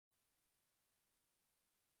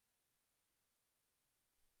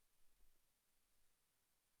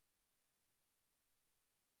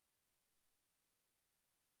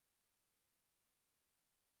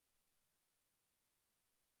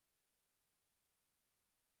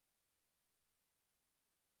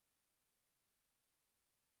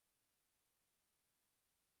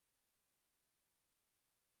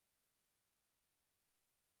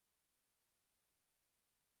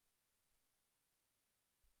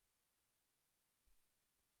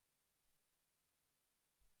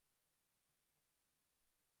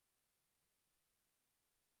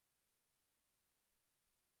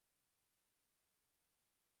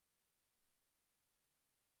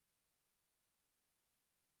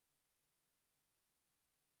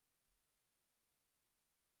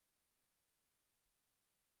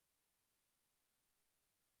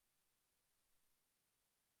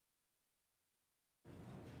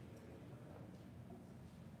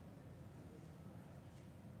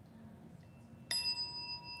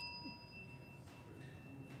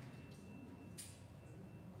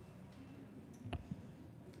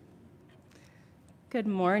Good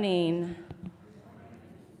morning.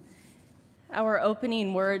 Our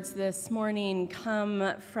opening words this morning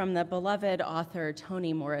come from the beloved author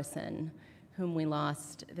Toni Morrison, whom we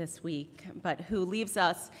lost this week, but who leaves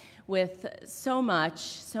us with so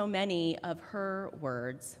many of her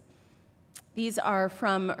words. These are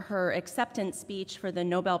from her acceptance speech for the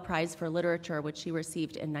Nobel Prize for Literature, which she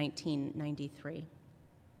received in 1993.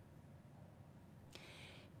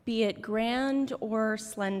 Be it grand or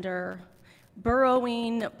slender,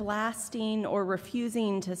 burrowing, blasting, or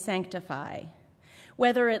refusing to sanctify,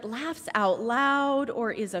 whether it laughs out loud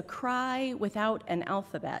or is a cry without an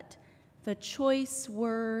alphabet, the choice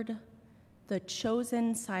word, the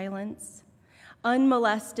chosen silence,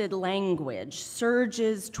 unmolested language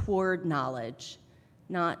surges toward knowledge,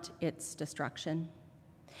 not its destruction.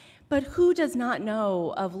 But who does not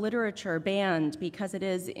know of literature banned because it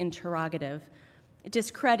is interrogative,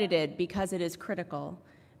 discredited because it is critical,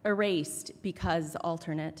 erased because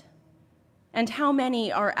alternate? And how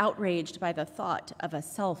many are outraged by the thought of a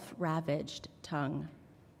self-ravaged tongue?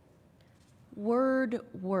 Word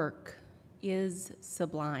work is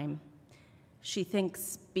sublime, she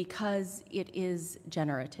thinks, because it is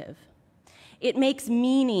generative. It makes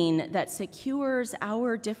meaning that secures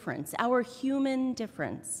our difference, our human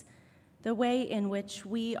difference, the way in which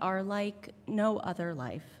we are like no other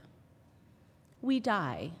life. We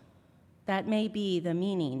die. That may be the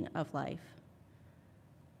meaning of life.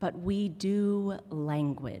 But we do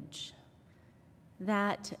language.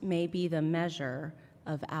 That may be the measure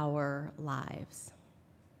of our lives.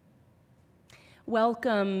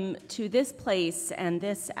 Welcome to this place and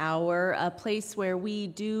this hour, a place where we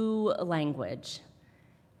do language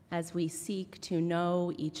as we seek to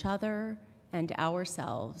know each other and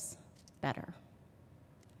ourselves better.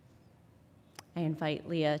 I invite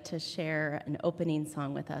Leah to share an opening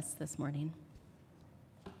song with us this morning.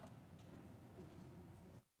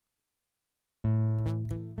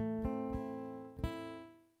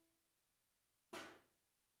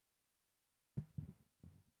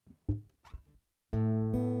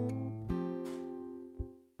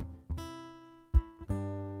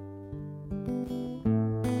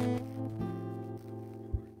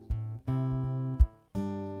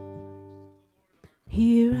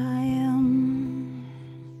 Here I am,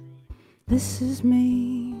 this is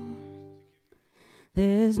me.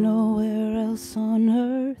 There's nowhere else on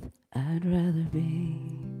earth I'd rather be.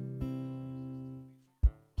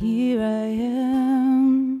 Here I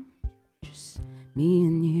am, just me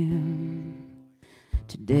and you.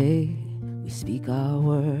 Today we speak our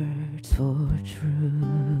words for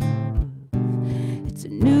truth. It's a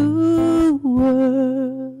new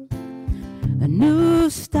world, a new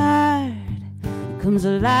start. Comes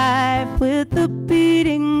alive with the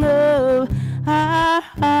beating of our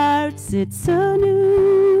hearts. It's a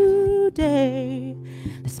new day.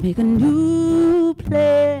 Let's make a new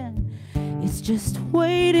plan. It's just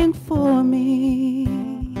waiting for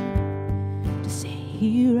me to say,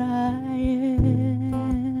 here I am.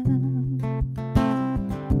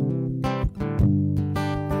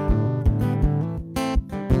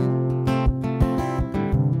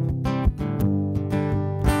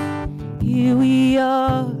 Here we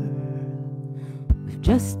are, we've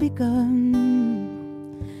just begun,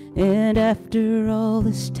 and after all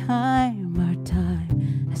this time, our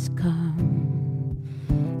time has come.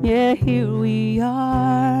 Yeah, here we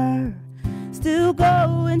are, still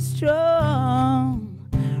going strong.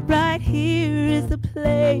 Right here is the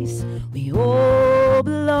place we all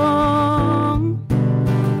belong.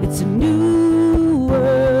 It's a new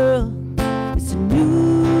world, it's a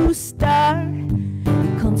new start.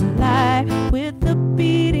 Comes alive with the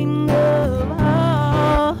beating of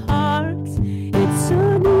our hearts. It's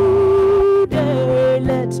a new day.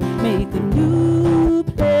 Let's make a new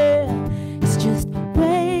plan. It's just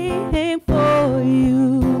waiting for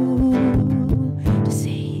you to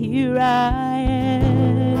say, here I am.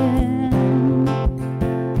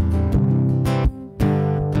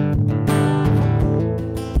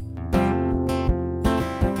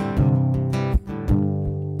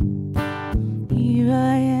 Here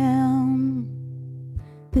I am,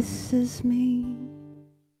 this is me.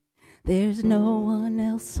 There's no one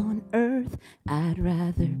else on earth I'd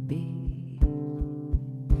rather be.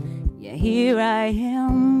 Yeah, here I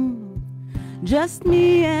am, just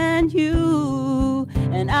me and you.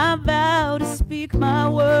 And I vow to speak my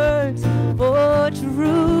words for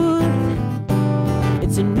truth.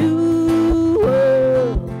 It's a new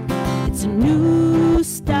world, it's a new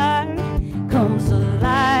start. Comes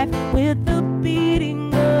alive with the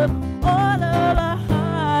beating of all of our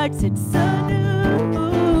hearts. It's a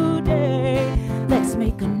new day. Let's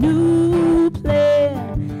make a new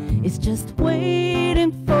plan. It's just just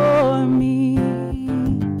waiting for me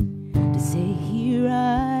to say, here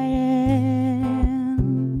I am.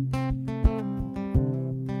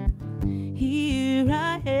 Here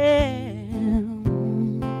I am.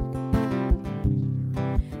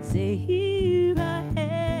 Say, here I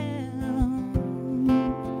am.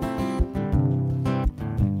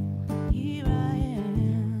 Here I am.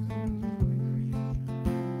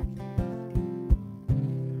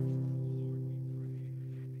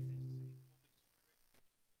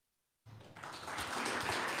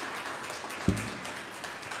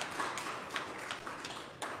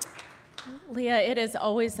 Leah, it is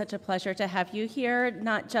always such a pleasure to have you here,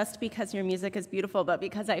 not just because your music is beautiful, but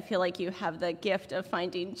because I feel like you have the gift of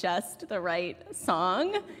finding just the right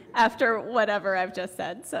song after whatever I've just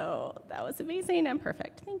said. So that was amazing and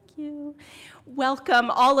perfect. Thank you.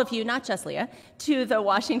 Welcome, all of you, not just Leah, to the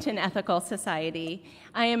Washington Ethical Society.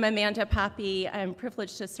 I am Amanda Poppe. I'm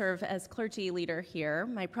privileged to serve as clergy leader here.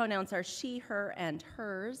 My pronouns are she, her, and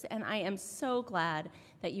hers, and I am so glad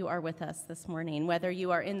that you are with us this morning, whether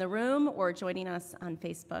you are in the room or joining us on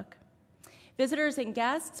Facebook. Visitors and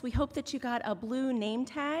guests, we hope that you got a blue name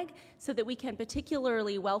tag so that we can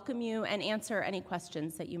particularly welcome you and answer any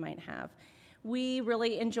questions that you might have. We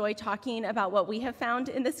really enjoy talking about what we have found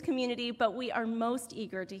in this community, but we are most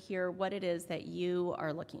eager to hear what it is that you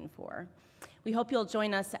are looking for. We hope you'll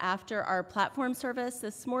join us after our platform service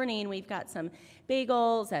this morning. We've got some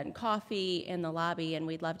bagels and coffee in the lobby, and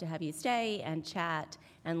we'd love to have you stay and chat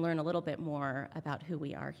and learn a little bit more about who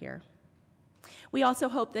we are here. We also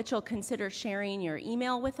hope that you'll consider sharing your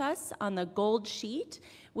email with us on the gold sheet,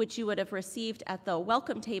 which you would have received at the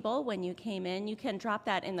welcome table when you came in. You can drop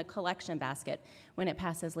that in the collection basket when it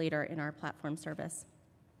passes later in our platform service.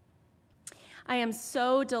 I am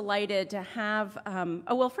so delighted to have,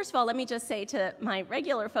 well, first of all, let me just say to my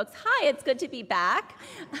regular folks, hi, it's good to be back.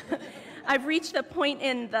 I've reached the point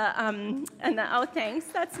in the, oh, thanks,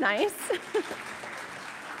 that's nice.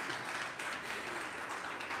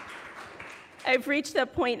 I've reached the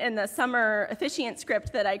point in the summer officiant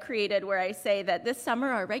script that I created where I say that this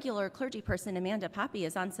summer our regular clergy person, Amanda Poppe,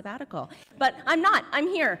 is on sabbatical. But I'm not, I'm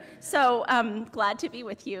here. So glad to be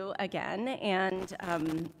with you again.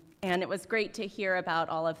 And it was great to hear about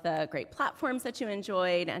all of the great platforms that you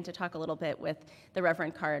enjoyed and to talk a little bit with the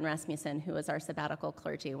Reverend Karen Rasmussen, who was our sabbatical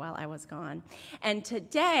clergy while I was gone. And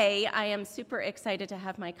today, I am super excited to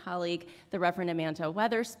have my colleague, the Reverend Amanda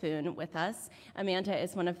Weatherspoon, with us. Amanda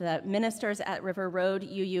is one of the ministers at River Road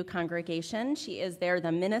UU congregation. She is there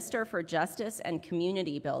the Minister for Justice and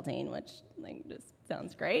Community Building, which just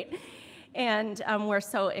sounds great. And we're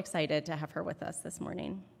so excited to have her with us this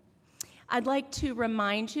morning. I'd like to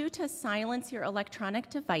remind you to silence your electronic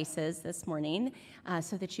devices this morning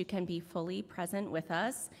so that you can be fully present with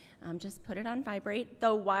us. Just put it on vibrate.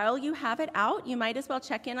 Though while you have it out, you might as well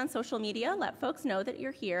check in on social media, let folks know that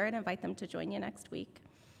you're here, and invite them to join you next week.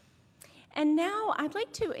 And now I'd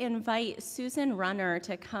like to invite Susan Runner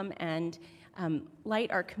to come and light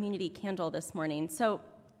our community candle this morning. So,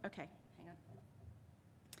 okay, hang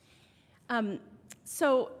on.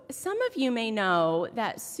 So some of you may know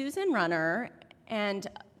that Susan Runner and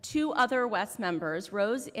two other WES members,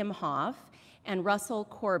 Rose Imhoff and Russell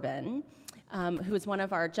Corbin, who is one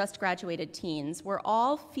of our just graduated teens, were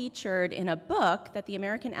all featured in a book that the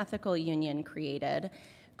American Ethical Union created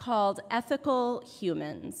called Ethical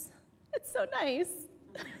Humans. It's so nice.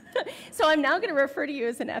 So I'm now going to refer to you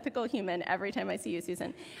as an ethical human every time I see you,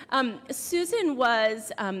 Susan. Susan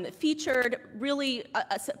was featured really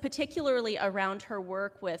particularly around her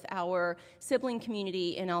work with our sibling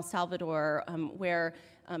community in El Salvador, where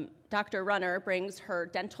Dr. Runner brings her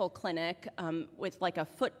dental clinic with like a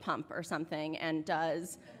foot pump or something and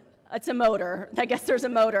does, it's a motor, I guess there's a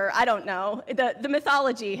motor, I don't know. The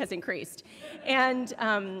mythology has increased. And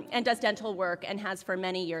does dental work and has for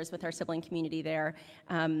many years with our sibling community there.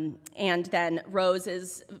 And then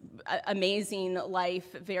Rose's amazing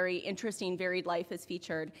life, very interesting, varied life is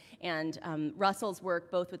featured. And Russell's work,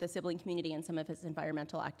 both with the sibling community and some of his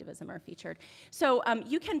environmental activism, are featured. So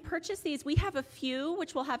you can purchase these. We have a few,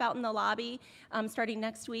 which we'll have out in the lobby starting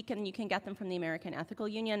next week, and you can get them from the American Ethical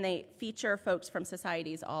Union. They feature folks from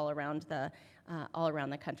societies all around the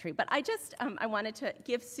country. But I wanted to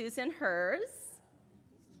give Susan hers.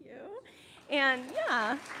 Thank you. And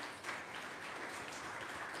yeah.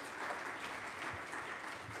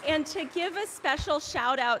 And to give a special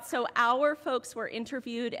shout out, so our folks were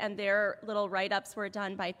interviewed and their little write-ups were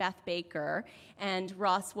done by Beth Baker, and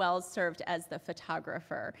Ross Wells served as the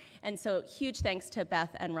photographer. And so huge thanks to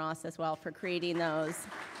Beth and Ross as well for creating those.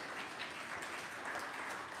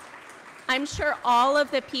 I'm sure all of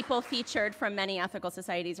the people featured from many ethical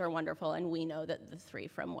societies are wonderful, and we know that the three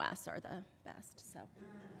from Wes are the best. So,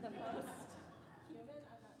 the most human,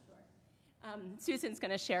 I'm not sure. Susan's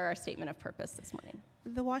going to share our statement of purpose this morning.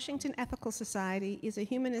 The Washington Ethical Society is a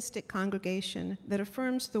humanistic congregation that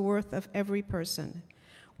affirms the worth of every person.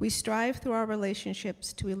 We strive through our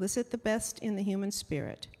relationships to elicit the best in the human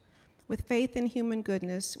spirit. With faith in human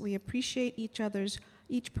goodness, we appreciate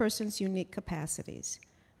each person's unique capacities.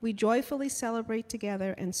 We joyfully celebrate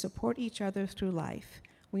together and support each other through life.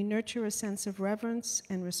 We nurture a sense of reverence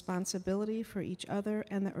and responsibility for each other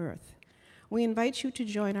and the earth. We invite you to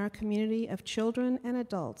join our community of children and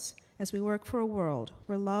adults as we work for a world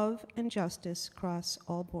where love and justice cross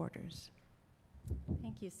all borders.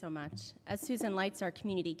 Thank you so much. As Susan lights our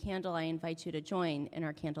community candle, I invite you to join in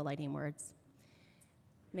our candle lighting words.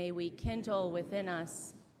 May we kindle within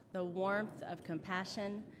us the warmth of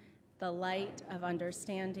compassion, the light of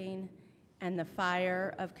understanding, and the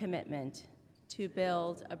fire of commitment to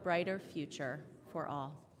build a brighter future for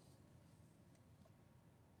all.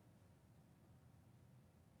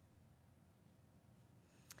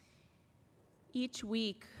 Each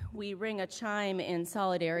week, we ring a chime in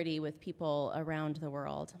solidarity with people around the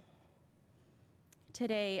world.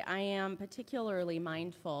 Today, I am particularly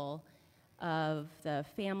mindful of the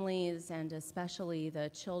families and especially the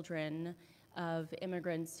children of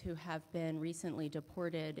immigrants who have been recently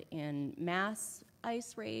deported in mass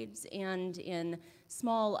ICE raids and in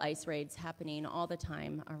small ICE raids happening all the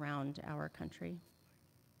time around our country.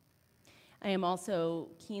 I am also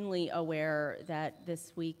keenly aware that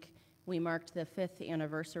this week we marked the 5th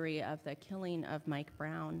anniversary of the killing of Mike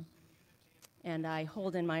Brown, and I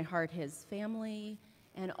hold in my heart his family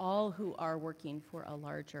and all who are working for a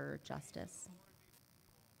larger justice.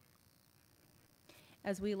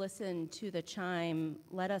 As we listen to the chime,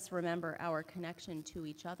 let us remember our connection to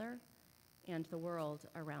each other and the world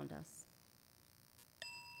around us.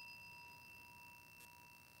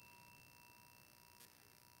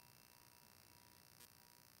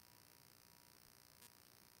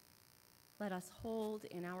 Let us hold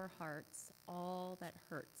in our hearts all that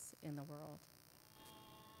hurts in the world.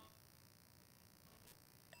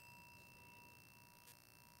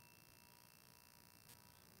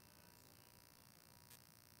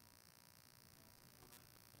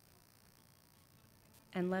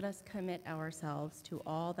 And let us commit ourselves to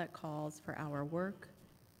all that calls for our work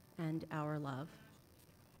and our love.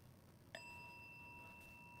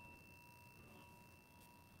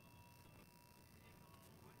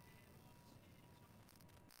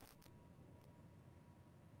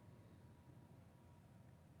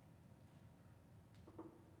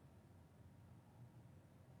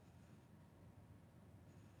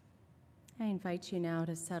 I invite you now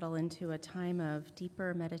to settle into a time of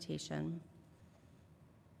deeper meditation.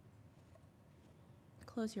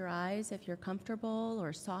 Close your eyes if you're comfortable,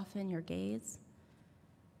 or soften your gaze.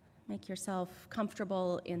 Make yourself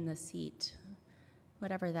comfortable in the seat,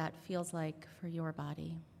 whatever that feels like for your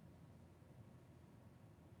body.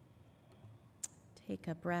 Take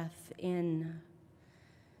a breath in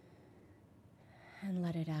and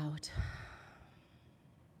let it out.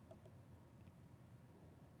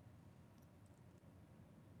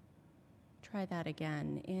 Try that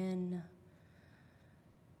again, in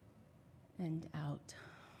and out.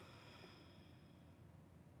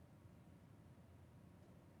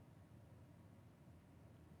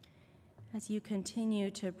 As you continue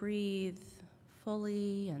to breathe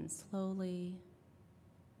fully and slowly,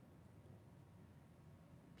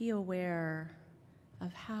 be aware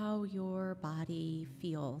of how your body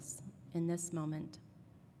feels in this moment.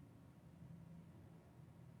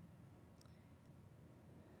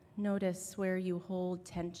 Notice where you hold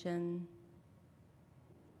tension,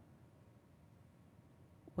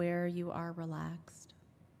 where you are relaxed.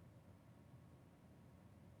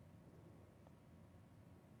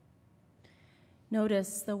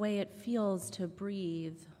 Notice the way it feels to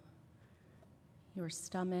breathe, your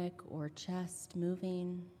stomach or chest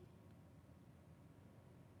moving,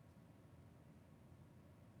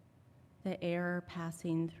 the air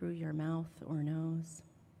passing through your mouth or nose.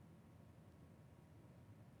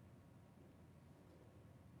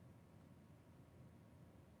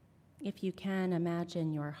 If you can,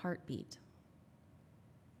 imagine your heartbeat.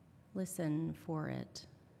 Listen for it.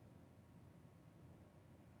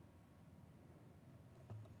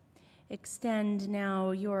 Extend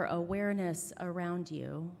now your awareness around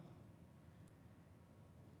you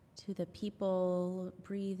to the people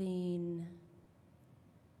breathing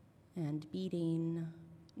and beating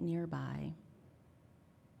nearby.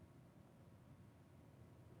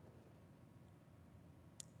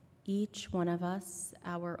 each one of us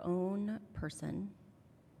our own person,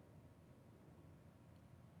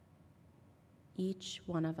 each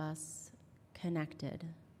one of us connected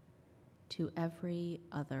to every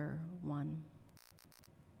other one.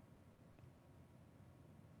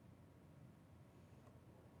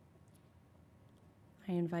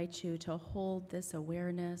 I invite you to hold this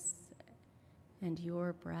awareness and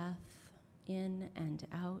your breath in and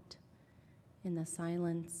out in the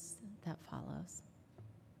silence that follows.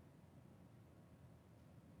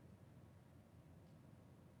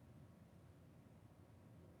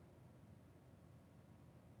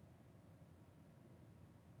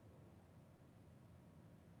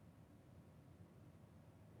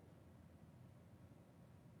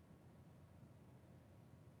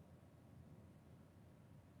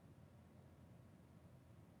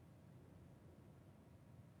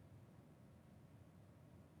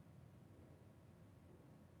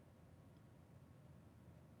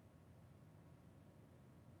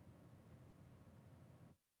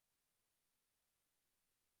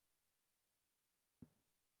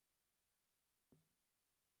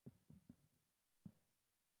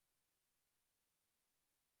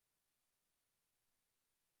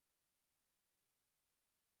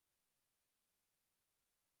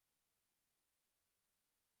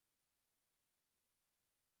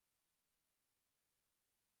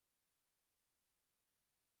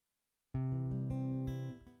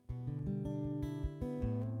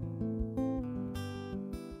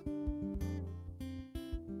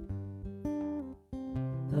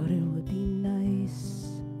 Thought it would be nice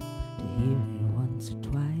to hear it once or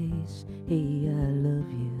twice. Hey, I love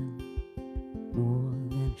you more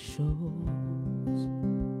than shows.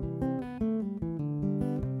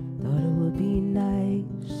 Thought it would be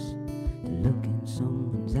nice to look in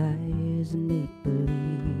someone's eyes and make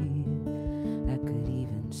believe I could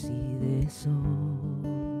even see their soul.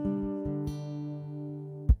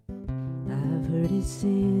 I've heard it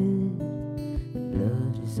said that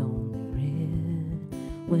blood is only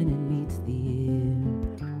when it meets the ear,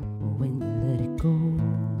 or when you let it go.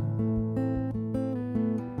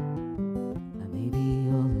 I may be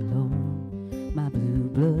all alone, my blue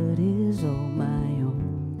blood is all my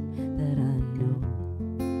own, that I know,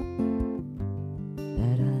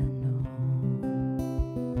 that I know.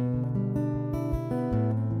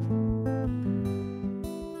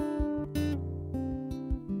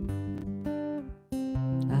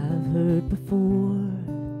 I've heard before,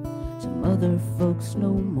 some other folks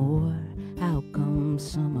know more. How come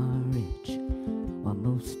some are rich while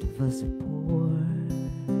most of us are poor?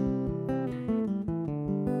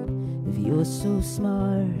 If you're so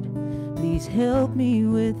smart, please help me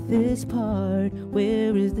with this part.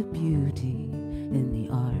 Where is the beauty in the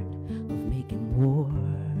art of making war?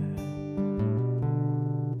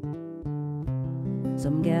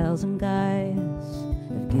 Some gals and guys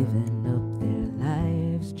have given up their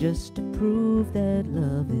lives just to prove that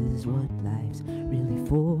love is what life's really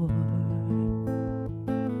for.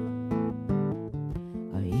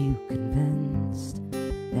 Are you convinced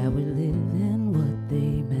that we live in what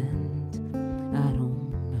they meant? I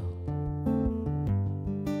don't know.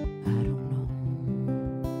 I don't know.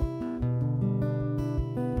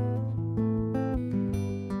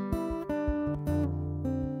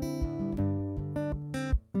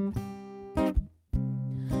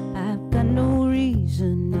 I've got no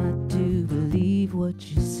reason not to believe what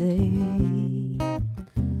you say,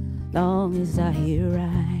 long as I hear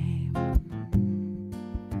rhyme.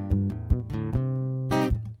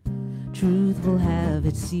 Truth will have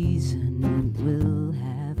its season and will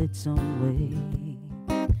have its own way,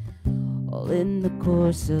 all in the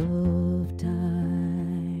course of time.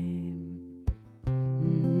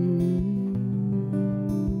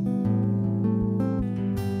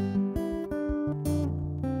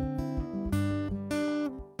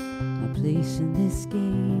 My place in this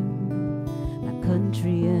game, my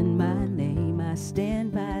country and my name, I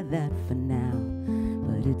stand by that for now,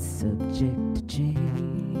 but it's subject to change.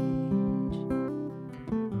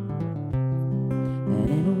 And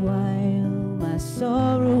in a while, my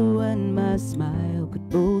sorrow and my smile could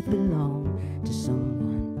both belong to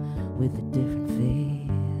someone with a different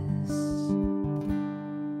face.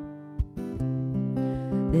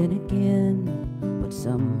 Then again, what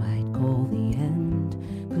some might call the end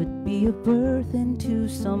could be a birth into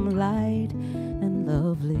some light and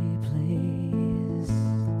lovely place.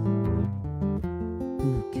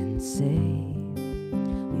 Who can say?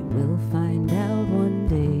 We will find out one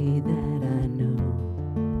day, that I know,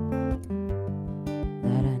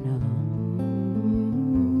 that I know,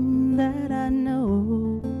 that I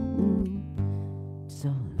know, it's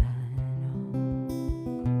all I know.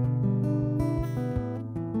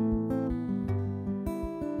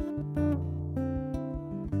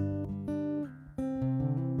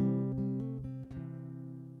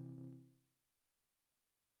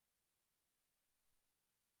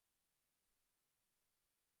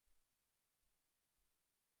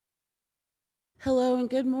 Hello and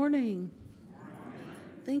good morning.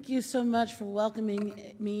 Thank you so much for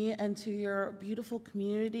welcoming me and to your beautiful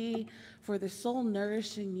community, for the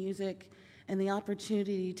soul-nourishing music and the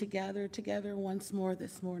opportunity to gather together once more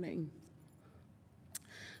this morning.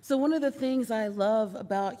 So one of the things I love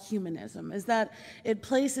about humanism is that it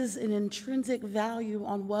places an intrinsic value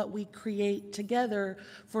on what we create together,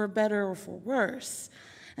 for better or for worse.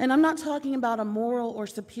 And I'm not talking about a moral or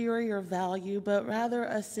superior value, but rather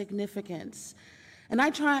a significance. And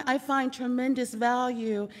I find tremendous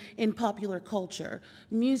value in popular culture,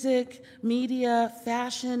 music, media,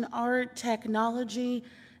 fashion, art, technology,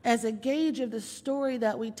 as a gauge of the story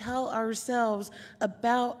that we tell ourselves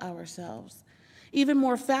about ourselves. Even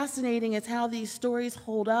more fascinating is how these stories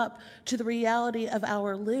hold up to the reality of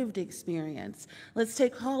our lived experience. Let's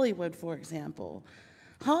take Hollywood, for example.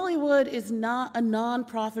 Hollywood is not a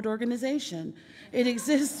nonprofit organization. It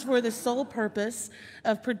exists for the sole purpose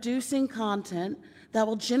of producing content that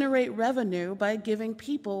will generate revenue by giving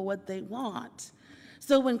people what they want.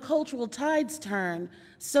 So when cultural tides turn,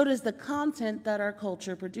 so does the content that our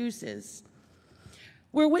culture produces.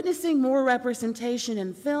 We're witnessing more representation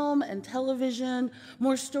in film and television,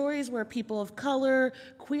 more stories where people of color,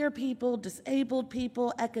 queer people, disabled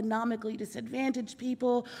people, economically disadvantaged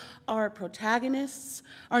people are protagonists,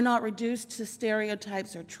 are not reduced to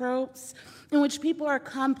stereotypes or tropes, in which people are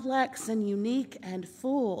complex and unique and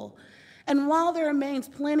full. And while there remains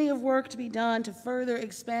plenty of work to be done to further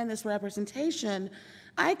expand this representation,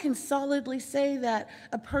 I can solidly say that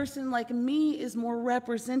a person like me is more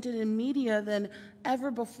represented in media than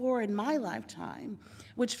ever before in my lifetime,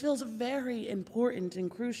 which feels very important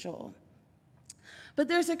and crucial. But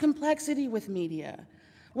there's a complexity with media.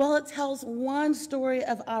 While it tells one story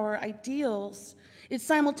of our ideals, it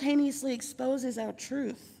simultaneously exposes our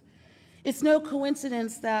truth. It's no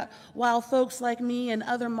coincidence that while folks like me and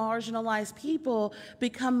other marginalized people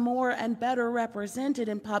become more and better represented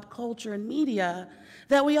in pop culture and media,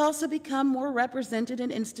 that we also become more represented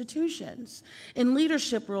in institutions, in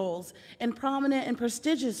leadership roles, in prominent and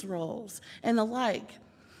prestigious roles, and the like.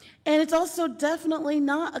 And it's also definitely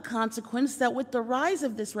not a consequence that with the rise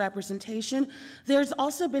of this representation, there's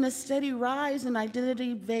also been a steady rise in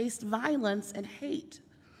identity-based violence and hate.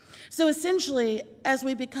 So essentially, as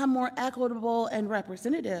we become more equitable and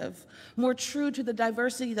representative, more true to the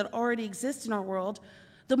diversity that already exists in our world,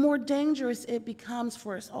 the more dangerous it becomes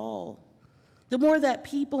for us all. The more that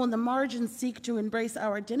people in the margins seek to embrace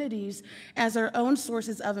our identities as our own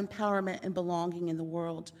sources of empowerment and belonging in the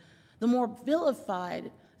world, the more vilified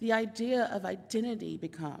the idea of identity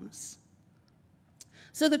becomes.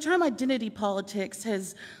 So the term identity politics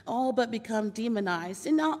has all but become demonized,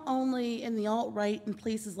 and not only in the alt-right and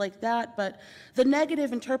places like that, but the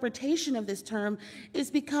negative interpretation of this term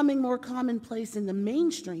is becoming more commonplace in the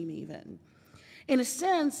mainstream even. In a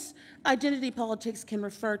sense, identity politics can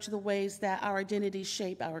refer to the ways that our identities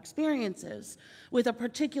shape our experiences, with a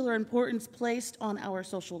particular importance placed on our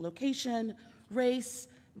social location, race,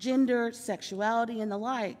 gender, sexuality, and the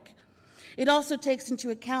like. It also takes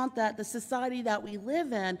into account that the society that we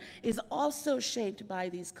live in is also shaped by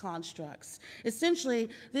these constructs. Essentially,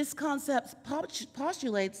 this concept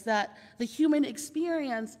postulates that the human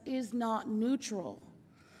experience is not neutral.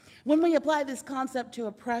 When we apply this concept to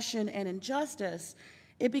oppression and injustice,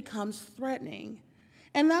 it becomes threatening.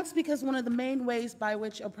 And that's because one of the main ways by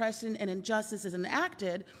which oppression and injustice is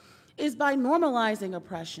enacted is by normalizing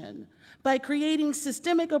oppression, by creating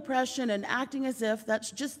systemic oppression and acting as if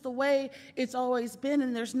that's just the way it's always been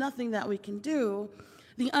and there's nothing that we can do,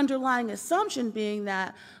 the underlying assumption being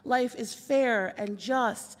that life is fair and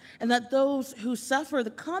just, and that those who suffer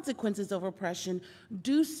the consequences of oppression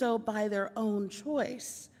do so by their own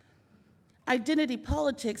choice. Identity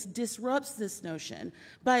politics disrupts this notion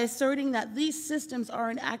by asserting that these systems are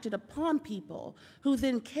enacted upon people who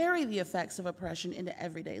then carry the effects of oppression into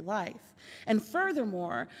everyday life. And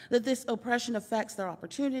furthermore, that this oppression affects their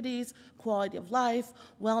opportunities, quality of life,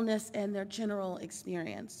 wellness, and their general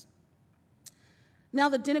experience. Now,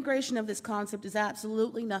 the denigration of this concept is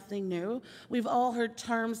absolutely nothing new. We've all heard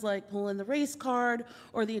terms like pulling the race card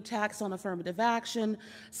or the attacks on affirmative action.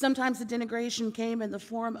 Sometimes the denigration came in the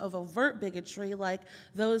form of overt bigotry, like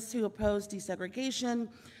those who oppose desegregation,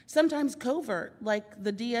 sometimes covert, like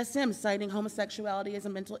the DSM citing homosexuality as a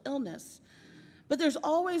mental illness. But there's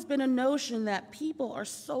always been a notion that people are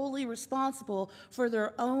solely responsible for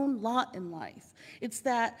their own lot in life. It's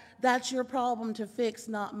that's your problem to fix,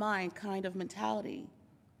 not mine kind of mentality.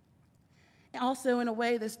 Also, in a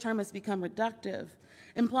way, this term has become reductive.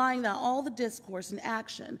 implying that all the discourse and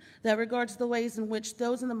action that regards the ways in which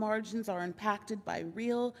those in the margins are impacted by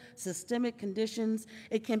real systemic conditions,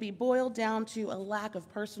 it can be boiled down to a lack of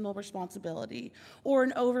personal responsibility or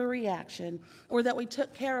an overreaction, or that we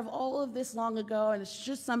took care of all of this long ago and it's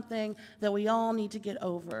just something that we all need to get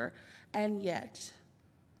over. And yet,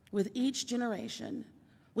 with each generation,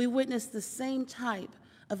 we witness the same type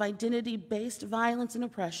of identity-based violence and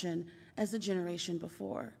oppression as the generation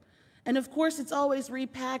before. And of course, it's always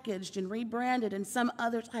repackaged and rebranded in some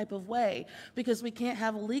other type of way, because we can't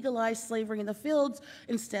have legalized slavery in the fields.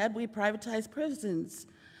 Instead, we privatize prisons.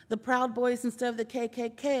 The Proud Boys instead of the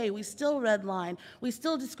KKK, we still redline. We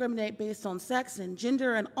still discriminate based on sex and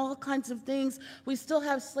gender and all kinds of things. We still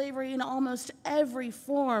have slavery in almost every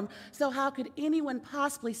form. So how could anyone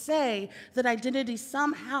possibly say that identity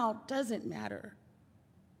somehow doesn't matter?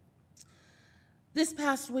 This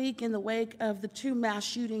past week, in the wake of the 2 mass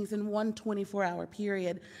shootings in one 24-hour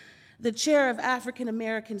period, the chair of African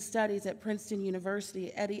American Studies at Princeton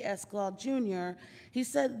University, Eddie S. Glaude Jr., he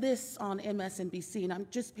said this on MSNBC, and I'm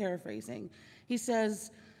just paraphrasing. He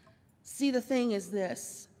says, "See, the thing is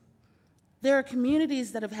this. There are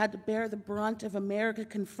communities that have had to bear the brunt of America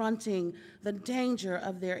confronting the danger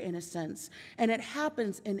of their innocence, and it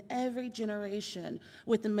happens in every generation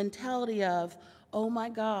with the mentality of, oh my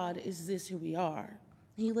God, is this who we are?"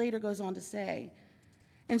 He later goes on to say,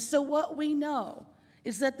 "And so what we know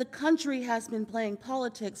is that the country has been playing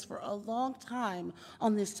politics for a long time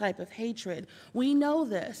on this type of hatred. We know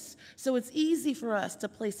this, so it's easy for us to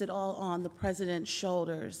place it all on the president's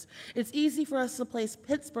shoulders. It's easy for us to place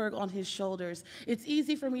Pittsburgh on his shoulders. It's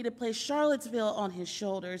easy for me to place Charlottesville on his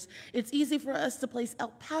shoulders. It's easy for us to place El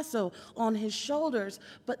Paso on his shoulders,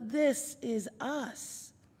 but this is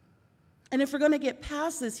us. And if we're going to get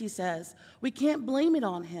past this," he says, "we can't blame it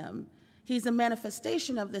on him. He's a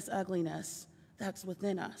manifestation of this ugliness that's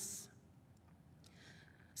within us."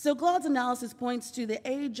 So Glaude's analysis points to the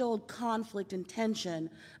age-old conflict and tension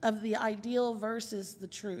of the ideal versus the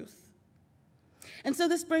truth. And so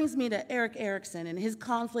this brings me to Erik Erikson and his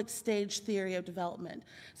conflict stage theory of development.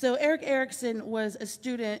 So Erik Erikson was a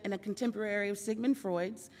student and a contemporary of Sigmund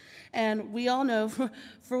Freud's, and we all know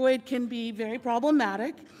Freud can be very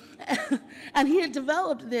problematic. And he had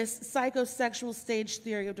developed this psychosexual stage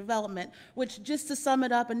theory of development, which, just to sum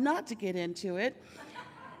it up and not to get into it,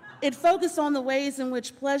 it focused on the ways in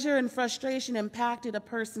which pleasure and frustration impacted a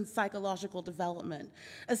person's psychological development,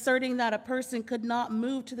 asserting that a person could not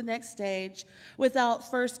move to the next stage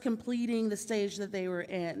without first completing the stage that they were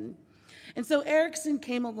in. And so Erikson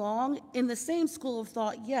came along in the same school of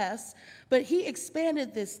thought, yes, but he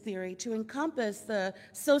expanded this theory to encompass the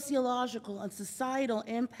sociological and societal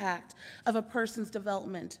impact of a person's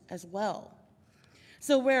development as well.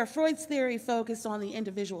 So where Freud's theory focused on the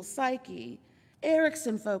individual psyche,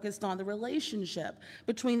 Erikson focused on the relationship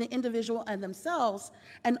between the individual and themselves,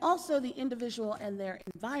 and also the individual and their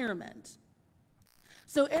environment.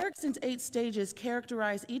 So Erikson's 8 stages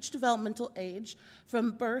characterize each developmental age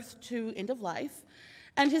from birth to end of life,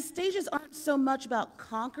 and his stages aren't so much about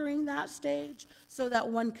conquering that stage so that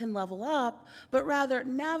one can level up, but rather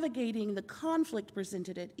navigating the conflict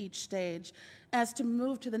presented at each stage as to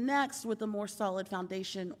move to the next with a more solid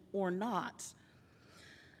foundation or not.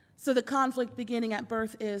 So the conflict beginning at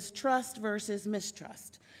birth is trust versus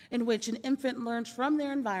mistrust, in which an infant learns from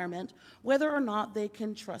their environment whether or not they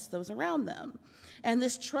can trust those around them. And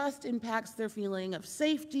this trust impacts their feeling of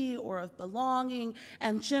safety or of belonging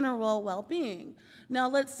and general well-being. Now,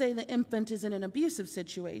 let's say the infant is in an abusive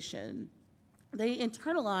situation. They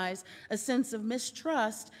internalize a sense of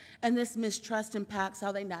mistrust, and this mistrust impacts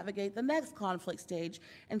how they navigate the next conflict stage,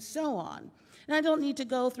 and so on. And I don't need to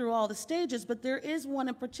go through all the stages, but there is one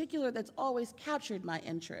in particular that's always captured my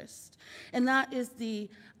interest, and that is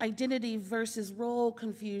the identity versus role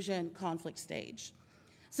confusion conflict stage.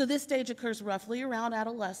 So this stage occurs roughly around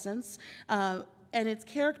adolescence, and it's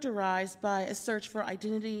characterized by a search for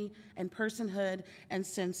identity and personhood and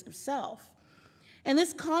sense of self. And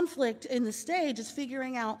this conflict in the stage is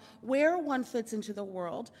figuring out where one fits into the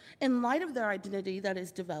world in light of their identity that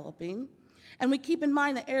is developing. And we keep in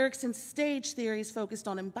mind that Erikson's stage theory is focused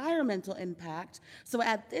on environmental impact. So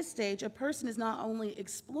at this stage, a person is not only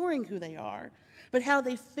exploring who they are, but how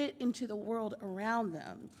they fit into the world around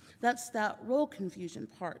them. That's that role confusion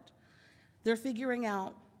part. They're figuring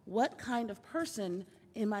out, what kind of person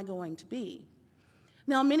am I going to be?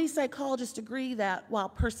 Now, many psychologists agree that while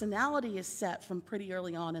personality is set from pretty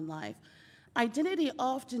early on in life, identity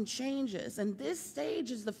often changes, and this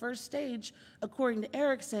stage is the first stage, according to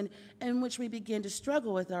Erikson, in which we begin to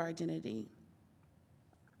struggle with our identity.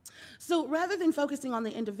 So rather than focusing on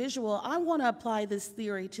the individual, I want to apply this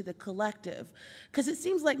theory to the collective, because it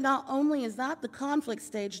seems like not only is that the conflict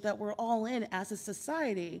stage that we're all in as a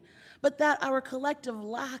society, but that our collective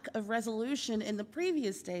lack of resolution in the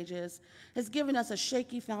previous stages has given us a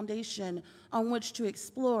shaky foundation on which to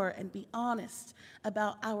explore and be honest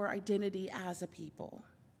about our identity as a people.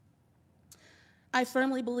 I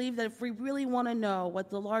firmly believe that if we really want to know what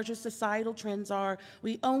the larger societal trends are,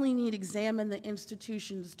 we only need to examine the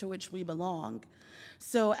institutions to which we belong.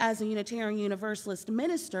 So as a Unitarian Universalist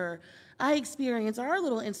minister, I experience our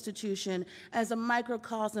little institution as a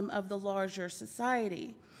microcosm of the larger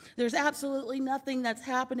society. There's absolutely nothing that's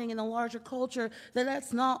happening in the larger culture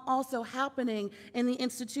that's not also happening in the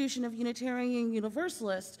institution of Unitarian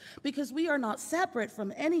Universalist, because we are not separate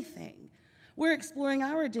from anything. We're exploring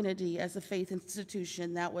our identity as a faith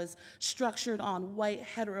institution that was structured on white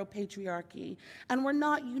heteropatriarchy. And we're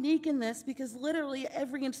not unique in this because literally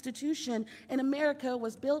every institution in America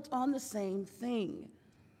was built on the same thing.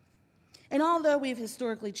 And although we've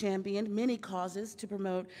historically championed many causes to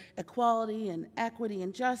promote equality and equity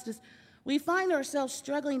and justice, we find ourselves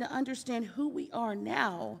struggling to understand who we are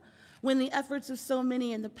now when the efforts of so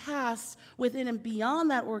many in the past within and beyond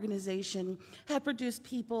that organization have produced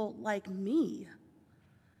people like me.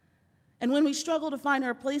 And when we struggle to find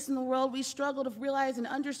our place in the world, we struggle to realize and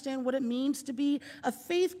understand what it means to be a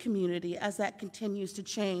faith community as that continues to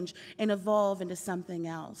change and evolve into something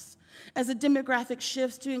else. As a demographic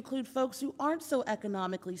shifts to include folks who aren't so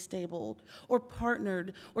economically stable or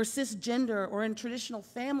partnered or cisgender or in traditional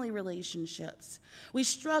family relationships, we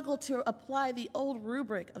struggle to apply the old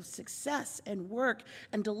rubric of success and work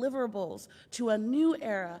and deliverables to a new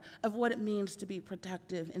era of what it means to be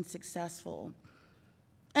productive and successful.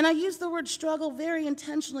 And I use the word struggle very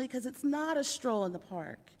intentionally because it's not a stroll in the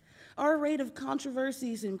park. Our rate of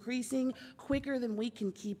controversy is increasing quicker than we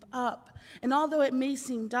can keep up. And although it may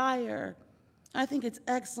seem dire, I think it's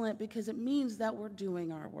excellent because it means that we're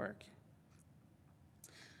doing our work.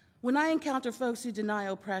 When I encounter folks who deny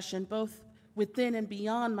oppression, both within and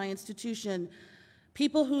beyond my institution,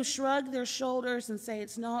 people who shrug their shoulders and say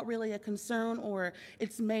it's not really a concern or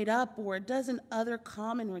it's made up or a dozen other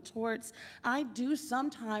common retorts, I do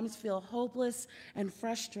sometimes feel hopeless and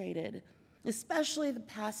frustrated, especially the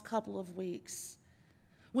past couple of weeks,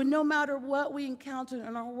 when no matter what we encounter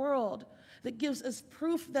in our world that gives us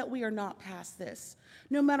proof that we are not past this,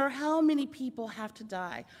 no matter how many people have to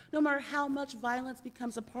die, no matter how much violence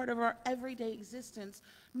becomes a part of our everyday existence,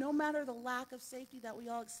 no matter the lack of safety that we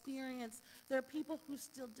all experience, there are people who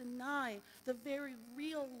still deny the very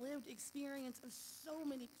real lived experience of so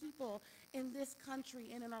many people in this country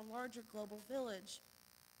and in our larger global village.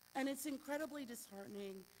 And it's incredibly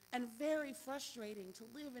disheartening and very frustrating to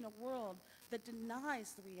live in a world that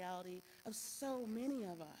denies the reality of so many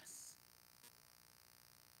of us.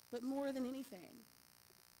 But more than anything,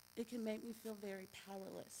 it can make me feel very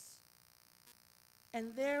powerless.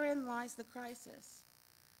 And therein lies the crisis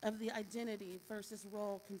of the identity versus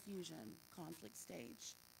role confusion conflict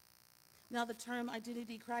stage. Now, the term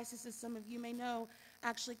identity crisis, as some of you may know,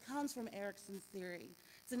 actually comes from Erikson's theory.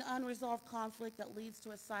 It's an unresolved conflict that leads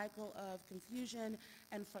to a cycle of confusion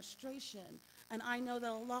and frustration. And I know that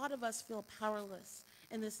a lot of us feel powerless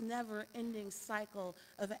in this never-ending cycle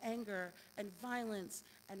of anger and violence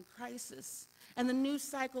and crisis. And the news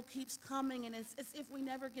cycle keeps coming, and it's as if we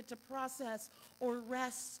never get to process or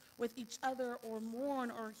rest with each other or mourn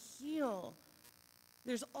or heal.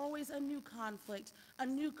 There's always a new conflict, a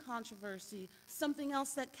new controversy, something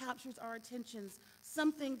else that captures our attentions,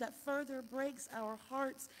 something that further breaks our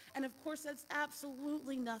hearts. And of course, that's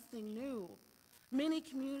absolutely nothing new. Many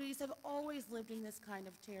communities have always lived in this kind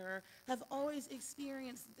of terror, have always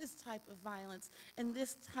experienced this type of violence and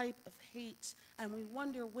this type of hate, and we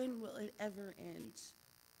wonder, when will it ever end?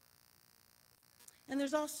 And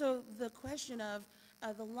there's also the question of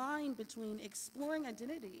the line between exploring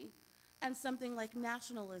identity and something like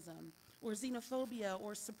nationalism or xenophobia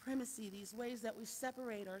or supremacy, these ways that we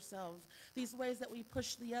separate ourselves, these ways that we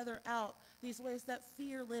push the other out, these ways that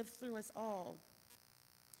fear lives through us all.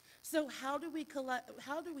 So how do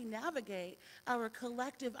we navigate our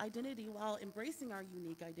collective identity while embracing our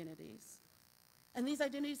unique identities? And these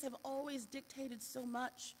identities have always dictated so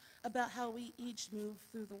much about how we each move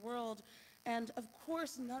through the world. And of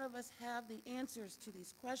course, none of us have the answers to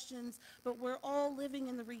these questions, but we're all living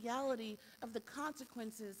in the reality of the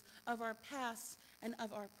consequences of our past and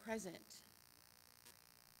of our present.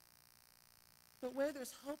 But where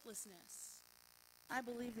there's hopelessness, I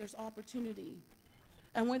believe there's opportunity.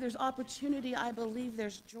 And where there's opportunity, I believe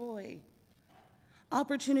there's joy.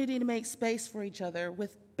 Opportunity to make space for each other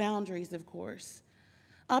with boundaries, of course.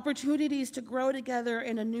 opportunities to grow together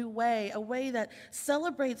in a new way, a way that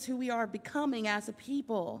celebrates who we are becoming as a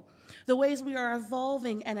people, the ways we are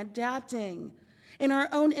evolving and adapting. In our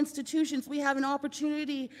own institutions, we have an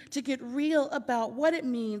opportunity to get real about what it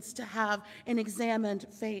means to have an examined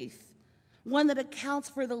faith, one that accounts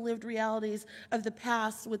for the lived realities of the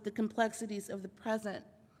past with the complexities of the present.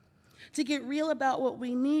 To get real about what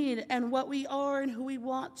we need and what we are and who we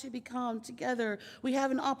want to become together. We have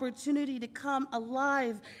an opportunity to come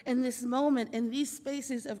alive in this moment, in these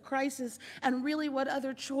spaces of crisis, and really, what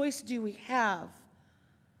other choice do we have?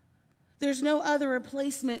 There's no other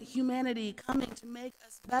replacement humanity coming to make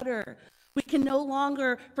us better. We can no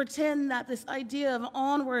longer pretend that this idea of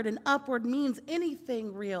onward and upward means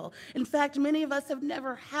anything real. In fact, many of us have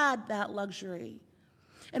never had that luxury.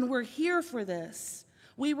 And we're here for this.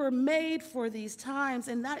 We were made for these times,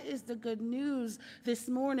 and that is the good news this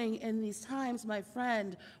morning in these times, my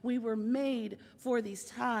friend. We were made for these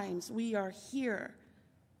times. We are here.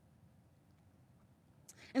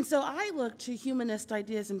 And so I look to humanist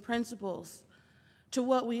ideas and principles, to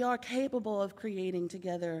what we are capable of creating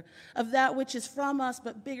together, of that which is from us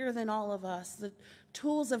but bigger than all of us, the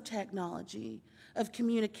tools of technology, of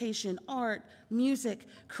communication, art, music,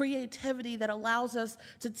 creativity that allows us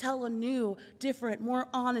to tell a new, different, more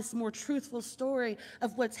honest, more truthful story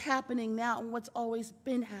of what's happening now and what's always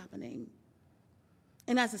been happening.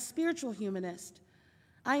 And as a spiritual humanist,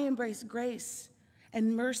 I embrace grace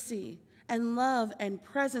and mercy and love and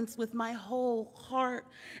presence with my whole heart.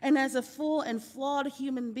 And as a full and flawed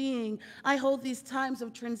human being, I hold these times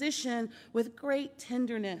of transition with great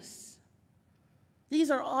tenderness. These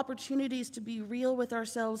are opportunities to be real with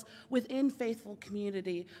ourselves within faithful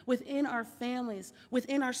community, within our families,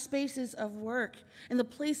 within our spaces of work, and the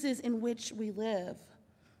places in which we live.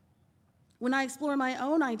 When I explore my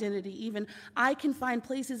own identity, even, I can find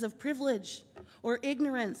places of privilege or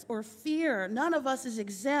ignorance or fear. None of us is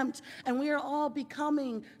exempt, and we are all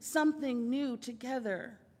becoming something new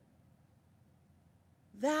together.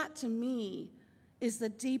 That, to me, is the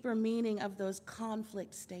deeper meaning of those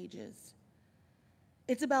conflict stages.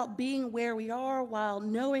 It's about being where we are while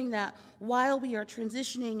knowing that while we are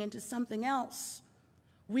transitioning into something else,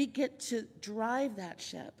 we get to drive that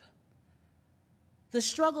ship. The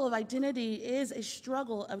struggle of identity is a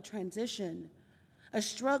struggle of transition, a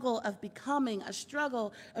struggle of becoming, a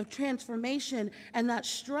struggle of transformation, and that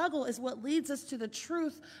struggle is what leads us to the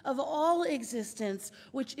truth of all existence,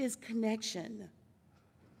 which is connection.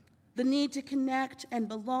 The need to connect and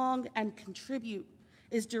belong and contribute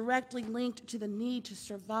is directly linked to the need to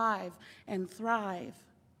survive and thrive.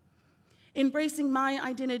 Embracing my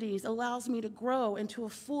identities allows me to grow into a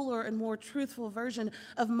fuller and more truthful version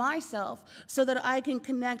of myself so that I can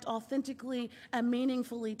connect authentically and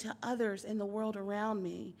meaningfully to others in the world around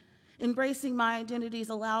me. Embracing my identities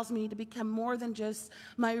allows me to become more than just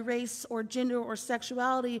my race or gender or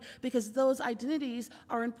sexuality, because those identities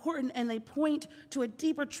are important and they point to a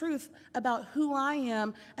deeper truth about who I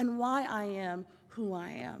am and why I am who I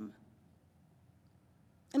am.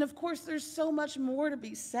 And of course, there's so much more to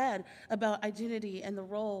be said about identity and the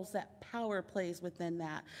roles that power plays within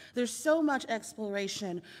that. There's so much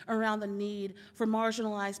exploration around the need for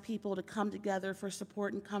marginalized people to come together for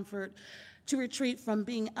support and comfort, to retreat from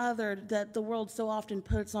being othered that the world so often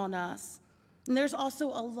puts on us. And there's also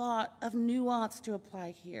a lot of nuance to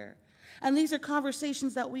apply here. And these are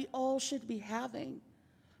conversations that we all should be having,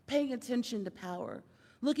 paying attention to power,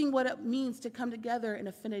 looking what it means to come together in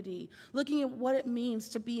affinity, looking at what it means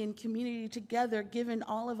to be in community together given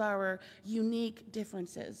all of our unique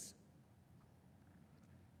differences.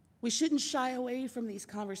 We shouldn't shy away from these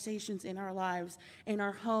conversations in our lives, in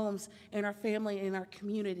our homes, in our family, in our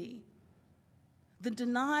community. The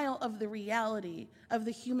denial of the reality of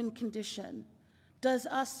the human condition does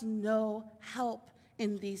us no help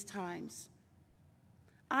in these times.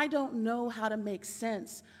 I don't know how to make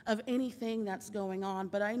sense of anything that's going on,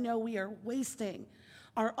 but I know we are wasting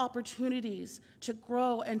our opportunities to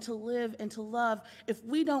grow and to live and to love if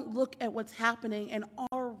we don't look at what's happening and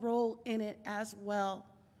our role in it as well.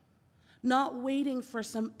 Not waiting for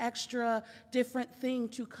some extra different thing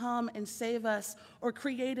to come and save us or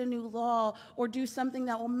create a new law or do something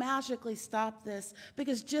that will magically stop this.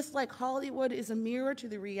 Because just like Hollywood is a mirror to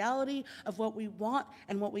the reality of what we want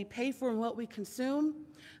and what we pay for and what we consume,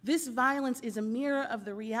 this violence is a mirror of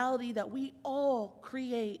the reality that we all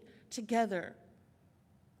create together.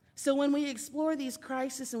 So when we explore these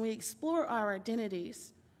crises and we explore our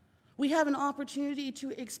identities, we have an opportunity to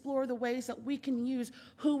explore the ways that we can use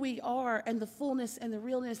who we are and the fullness and the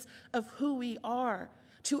realness of who we are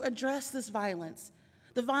to address this violence,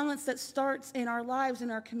 The violence that starts in our lives,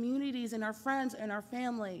 in our communities, in our friends, in our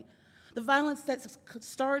family. The violence that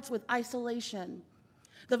starts with isolation.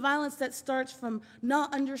 The violence that starts from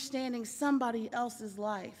not understanding somebody else's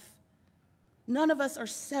life. None of us are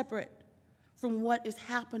separate from what is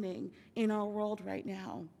happening in our world right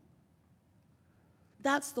now.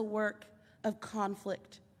 That's the work of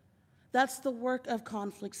conflict. That's the work of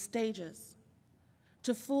conflict stages.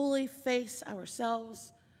 To fully face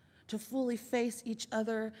ourselves, to fully face each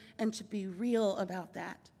other, and to be real about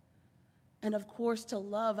that. And of course, to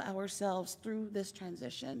love ourselves through this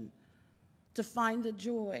transition, to find the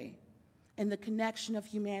joy and the connection of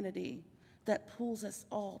humanity that pulls us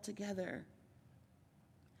all together.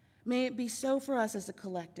 May it be so for us as a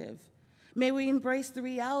collective. May we embrace the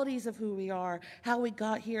realities of who we are, how we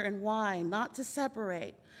got here, and why, not to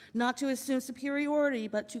separate, not to assume superiority,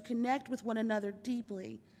 but to connect with one another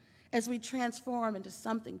deeply as we transform into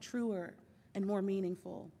something truer and more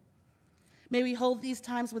meaningful. May we hold these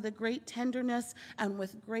times with a great tenderness and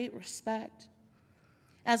with great respect.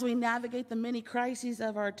 As we navigate the many crises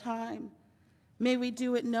of our time, may we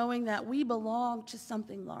do it knowing that we belong to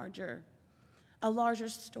something larger, a larger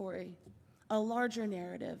story, a larger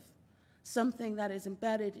narrative, something that is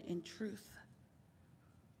embedded in truth,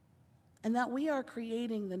 and that we are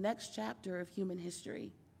creating the next chapter of human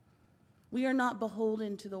history. We are not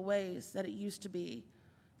beholden to the ways that it used to be,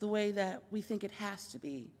 the way that we think it has to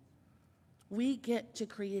be. We get to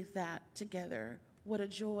create that together. What a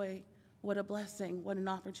joy, what a blessing, what an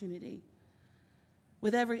opportunity.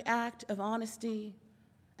 With every act of honesty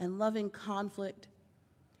and loving conflict,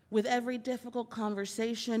 with every difficult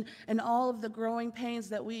conversation and all of the growing pains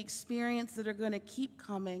that we experience that are going to keep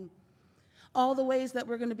coming, all the ways that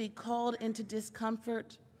we're going to be called into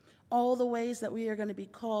discomfort, all the ways that we are going to be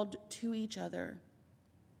called to each other.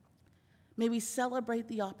 May we celebrate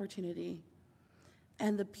the opportunity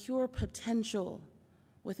and the pure potential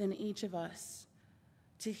within each of us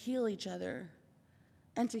to heal each other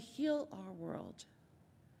and to heal our world.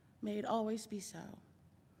 May it always be so.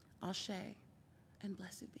 Ashe, and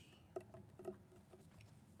blessed be.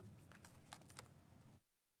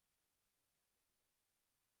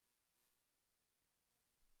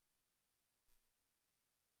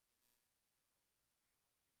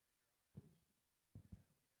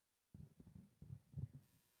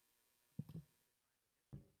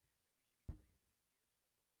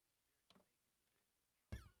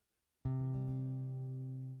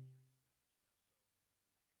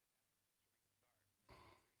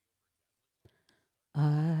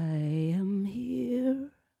 I am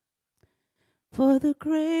here for the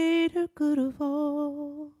greater good of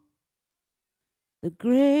all, the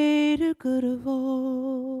greater good of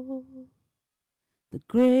all, the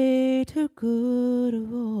greater good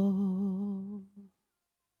of all.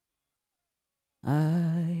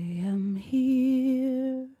 I am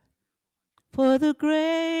here for the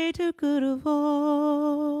greater good of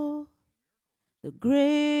all, the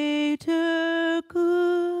greater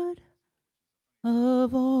good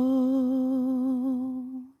of all.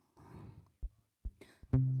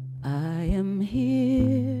 I am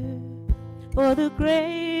here for the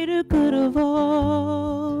greater good of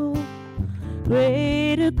all,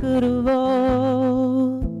 greater good of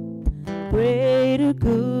all, greater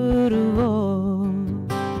good of all.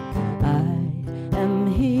 I am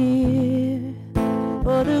here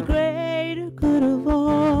for the greater good of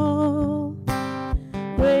all,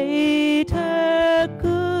 greater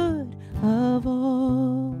good of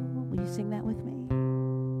all. Will you sing that with me?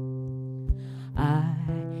 I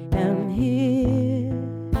am here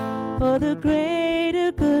for the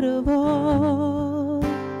greater good of all,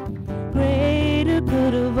 greater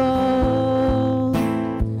good of all,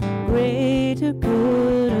 greater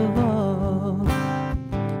good of all.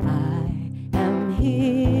 I am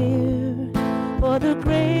here for the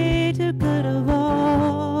greater good of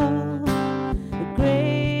all, the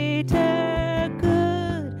greater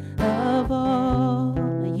good of all.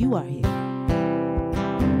 Now you are here.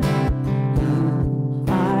 You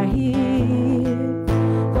are here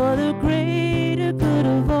for the greater good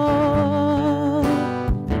of all,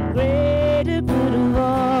 the greater good of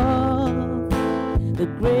all, the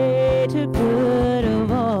greater good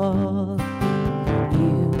of all.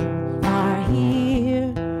 You are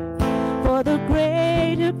here for the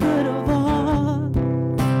greater good of all,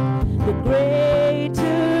 the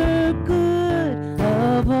greater good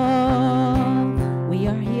of all. We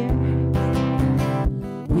are here.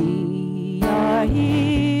 We are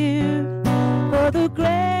here for the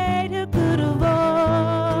greater good of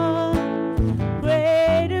all,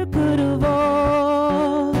 greater good of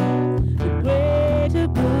all, the greater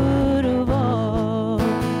good of all.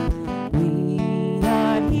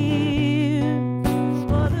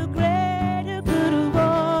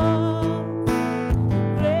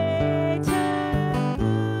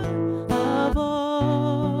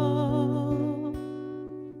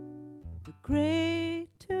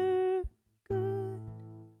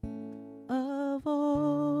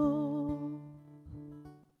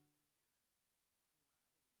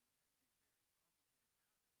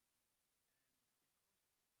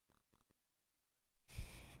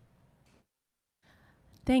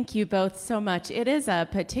 Thank you both so much. It is a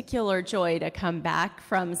particular joy to come back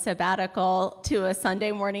from sabbatical to a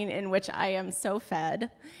Sunday morning in which I am so fed.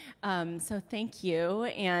 So thank you.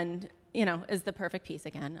 And, is the perfect piece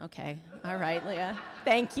again. Okay. All right, Leah.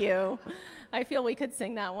 Thank you. I feel we could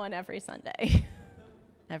sing that one every Sunday.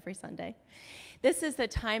 Every Sunday. This is the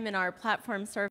time in our platform service